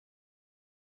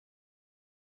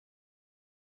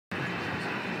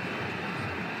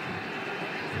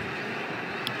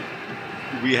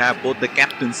we have both the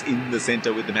captains in the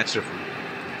center with the match referee.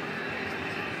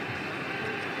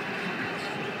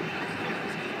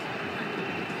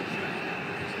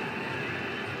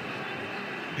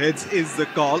 Heads is the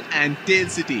call and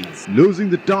tails it is. Losing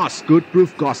the toss could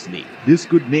prove costly. This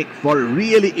could make for a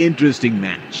really interesting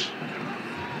match.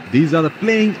 These are the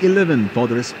playing 11 for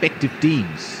the respective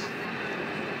teams.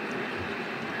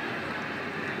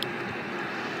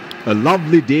 A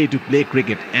lovely day to play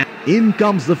cricket, and in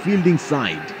comes the fielding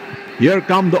side. Here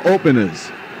come the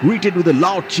openers, greeted with a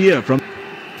loud cheer from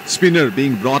Spinner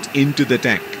being brought into the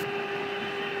attack.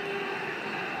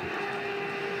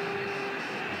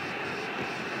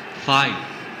 Five,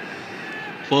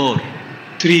 4,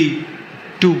 3,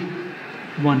 2,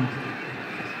 1.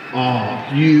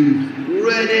 Are you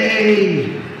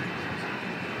ready?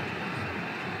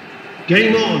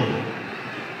 Game on.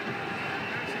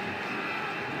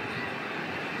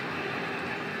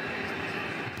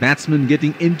 batsman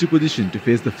getting into position to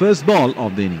face the first ball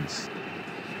of the innings.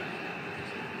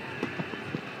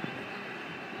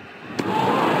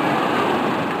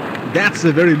 That's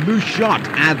a very loose shot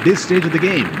at this stage of the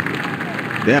game.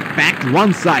 They're packed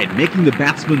one side, making the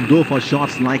batsman go for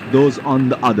shots like those on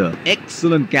the other.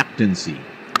 Excellent captaincy.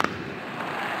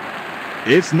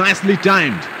 It's nicely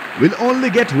timed. Will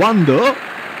only get one though.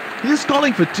 He's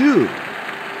calling for two.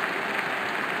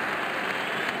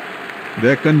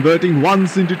 They're converting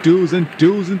ones into twos and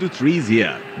twos into threes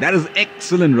here. That is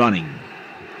excellent running.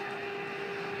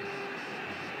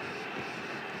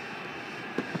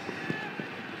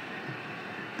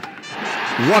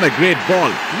 What a great ball.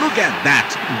 Look at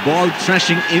that. Ball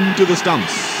thrashing into the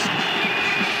stumps.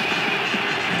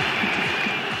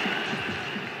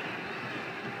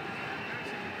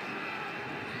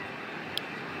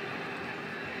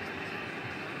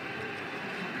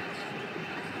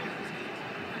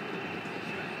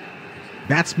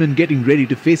 Batsman getting ready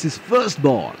to face his first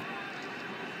ball.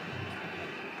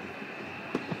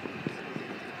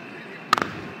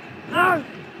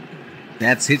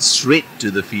 That's hit straight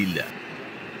to the fielder.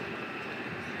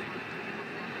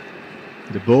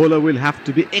 The bowler will have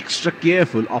to be extra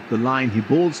careful of the line he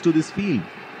bowls to this field.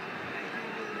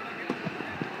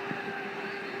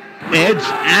 Edge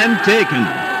and taken.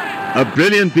 A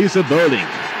brilliant piece of bowling.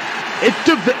 It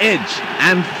took the edge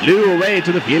and flew away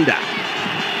to the fielder.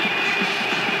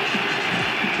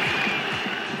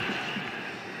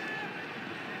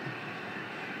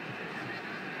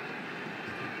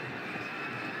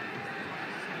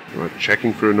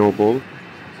 Checking for a no ball.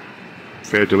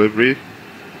 Fair delivery.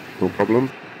 No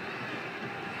problem.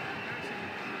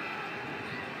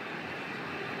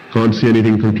 Can't see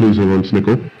anything conclusive on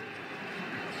Snickle.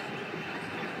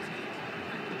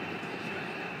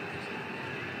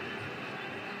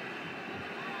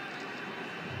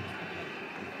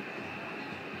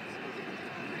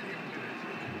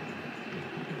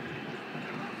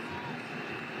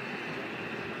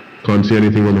 Can't see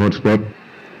anything on the hot spot.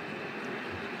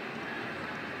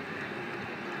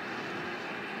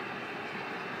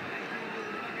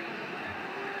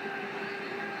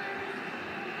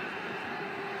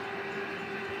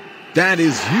 That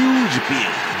is huge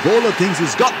appeal. Bowler thinks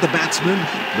he's got the batsman,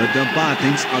 but the umpire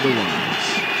thinks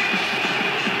otherwise.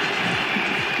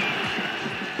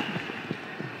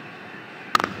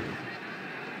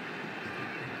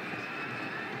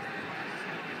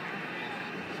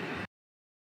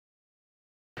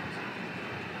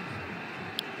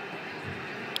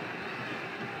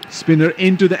 Spinner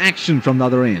into the action from the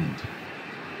other end.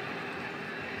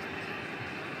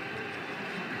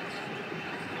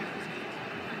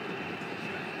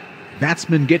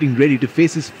 Batsman getting ready to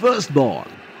face his first ball.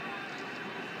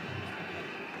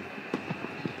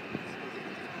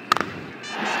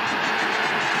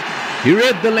 He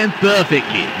read the length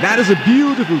perfectly. That is a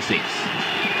beautiful six.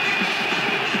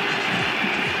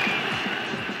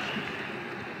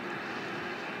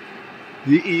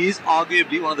 He is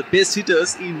arguably one of the best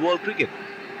hitters in world cricket.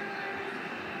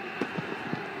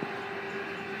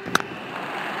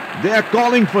 They are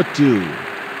calling for two.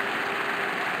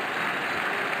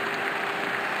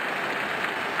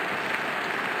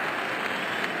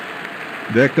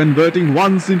 They're converting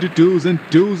ones into twos and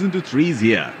twos into threes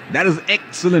here. That is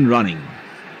excellent running.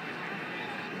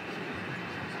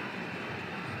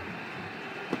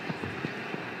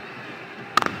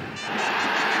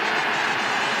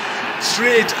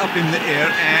 Straight up in the air,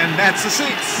 and that's a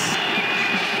six.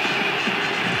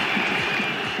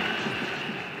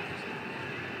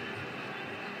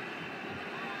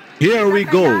 Here we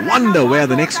go. Wonder where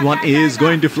the next one is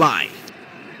going to fly.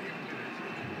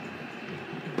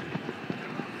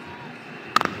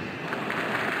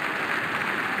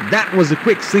 That was a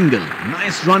quick single.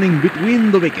 Nice running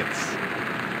between the wickets.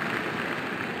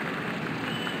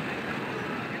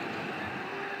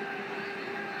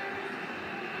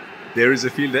 There is a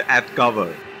fielder at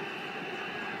cover.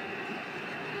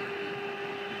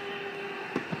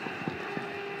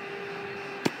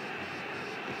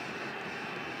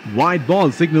 Wide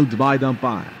ball signalled by the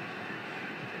umpire.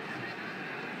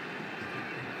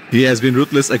 He has been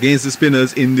ruthless against the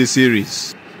spinners in this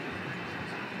series.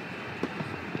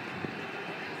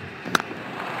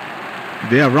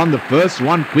 They have run the first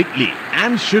one quickly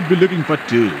and should be looking for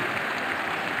two.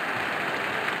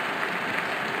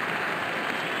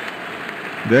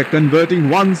 They're converting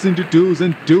ones into twos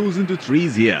and twos into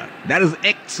threes here. That is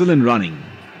excellent running.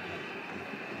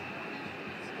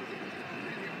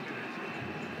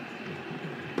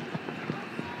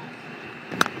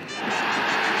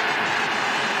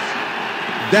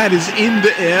 That is in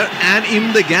the air and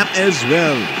in the gap as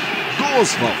well.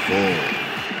 Goes for four.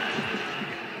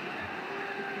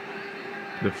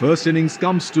 The first innings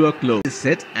comes to a close.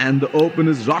 Set and the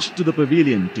openers rush to the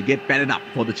pavilion to get padded up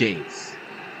for the chase.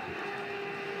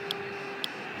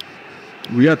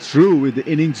 We are through with the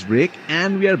innings break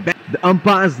and we are back. The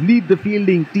umpires lead the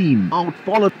fielding team. Out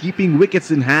followed, keeping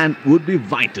wickets in hand would be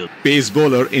vital. Pace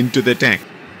bowler into the attack.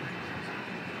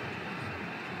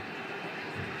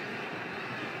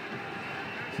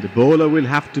 The bowler will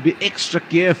have to be extra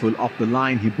careful of the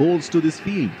line he bowls to this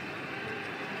field.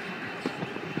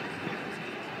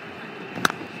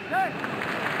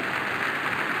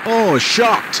 Oh,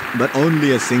 shot, but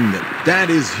only a single.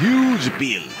 That is huge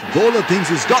appeal. Bowler thinks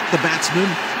he's got the batsman,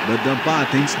 but the umpire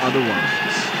thinks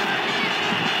otherwise.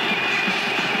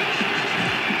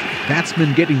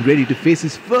 Batsman getting ready to face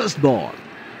his first ball.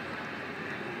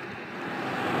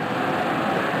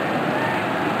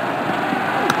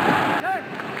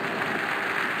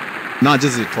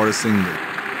 Nudges it for a single.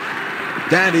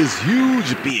 That is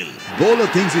huge appeal. Bowler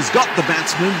thinks he's got the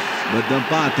batsman, but the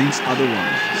umpire thinks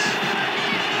otherwise.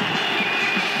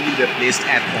 Fielder placed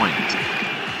at point.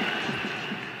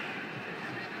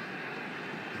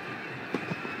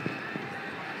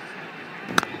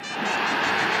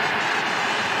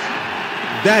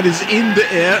 That is in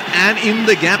the air and in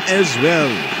the gap as well.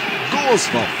 Goes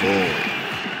for four.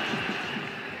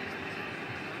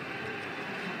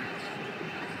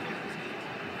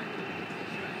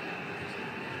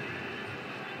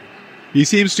 He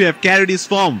seems to have carried his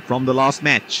form from the last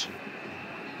match.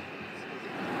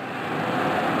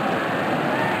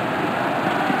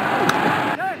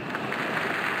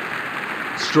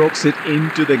 Strokes it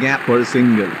into the gap for a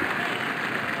single.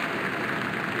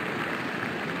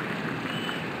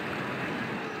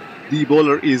 The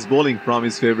bowler is bowling from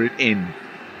his favourite end.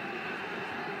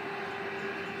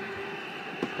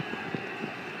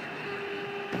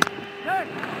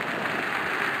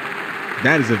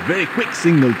 That is a very quick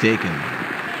single taken.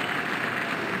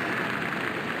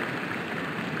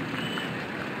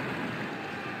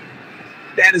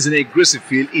 That is an aggressive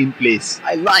field in place.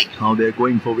 I like how they're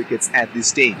going for wickets at this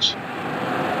stage.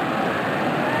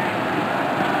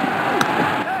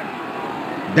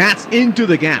 That's into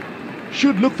the gap.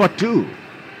 Should look for two.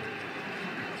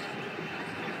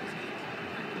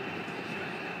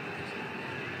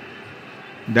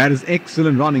 That is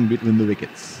excellent running between the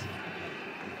wickets.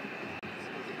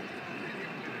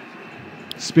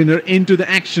 Spinner into the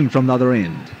action from the other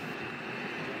end.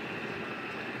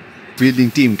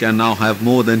 Fielding team can now have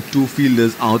more than two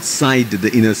fielders outside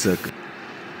the inner circle.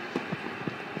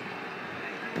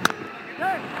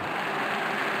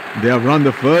 They have run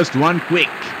the first one quick.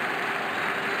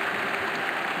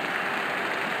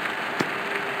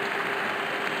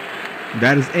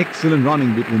 That is excellent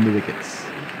running between the wickets.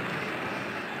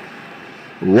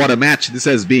 What a match this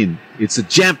has been. It's a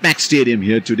jam-packed stadium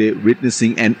here today,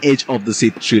 witnessing an edge of the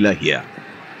seat thriller here.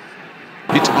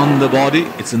 Hit on the body,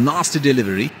 it's a nasty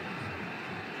delivery.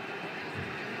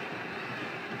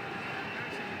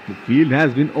 The field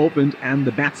has been opened and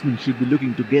the batsman should be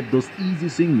looking to get those easy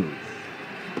singles.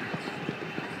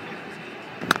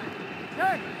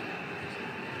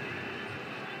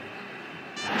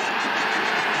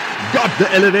 Got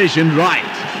the elevation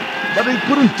right, but he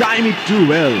couldn't time it too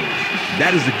well.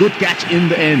 That is a good catch in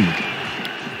the end.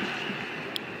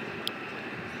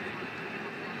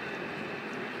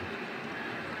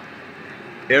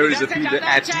 Here is a fielder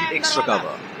at the extra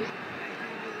cover.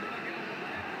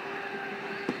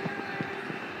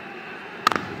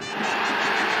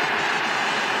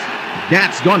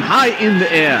 That's gone high in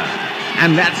the air,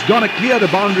 and that's gonna clear the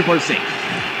boundary for six.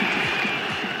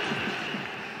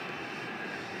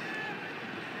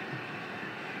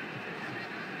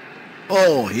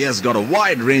 Oh, he has got a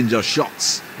wide range of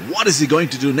shots. What is he going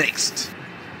to do next?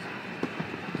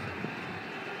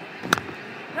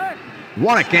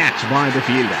 What a catch by the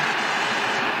fielder.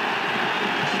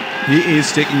 He is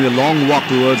taking a long walk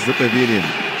towards the pavilion.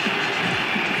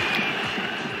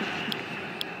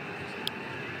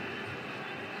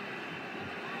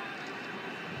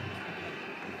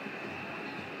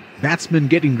 Batsman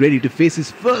getting ready to face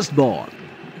his first ball.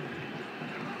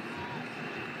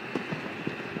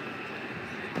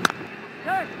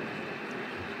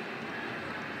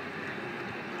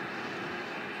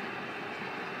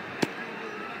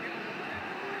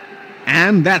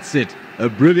 And that's it. A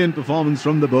brilliant performance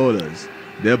from the bowlers.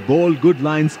 They bowled good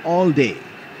lines all day.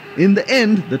 In the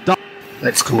end, the top...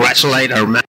 Let's congratulate our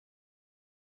man.